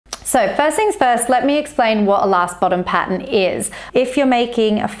So first things first, let me explain what a last bottom pattern is. If you're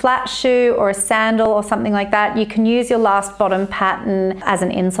making a flat shoe or a sandal or something like that, you can use your last bottom pattern as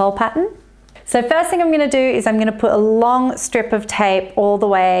an insole pattern. So first thing I'm going to do is I'm going to put a long strip of tape all the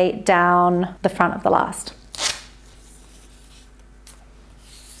way down the front of the last.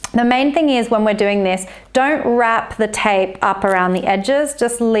 The main thing is when we're doing this, don't wrap the tape up around the edges,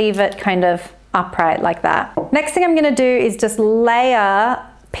 just leave it kind of upright like that. Next thing I'm going to do is just layer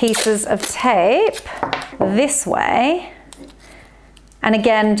pieces of tape this way, and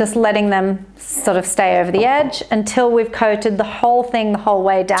again just letting them sort of stay over the edge until we've coated the whole thing the whole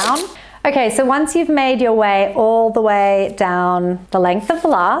way down. Okay, so once you've made your way all the way down the length of the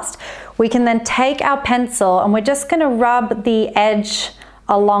last, we can then take our pencil and we're just going to rub the edge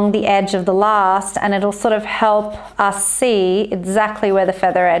along the edge of the last, and it'll sort of help us see exactly where the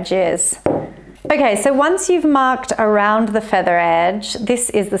feather edge is. Okay, so once you've marked around the feather edge, this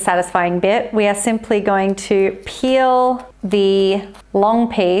is the satisfying bit. We are simply going to peel the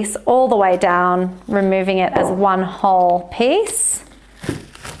long piece all the way down, removing it as one whole piece.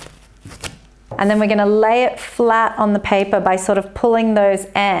 And then we're going to lay it flat on the paper by sort of pulling those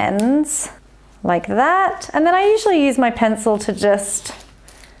ends like that. And then I usually use my pencil to just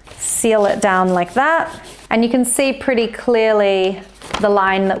seal it down like that. And you can see pretty clearly the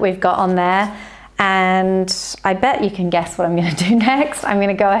line that we've got on there. And I bet you can guess what I'm going to do next. I'm going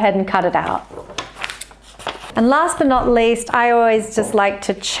to go ahead and cut it out. And last but not least, I always just like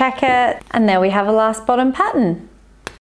to check it. And there we have a last bottom pattern.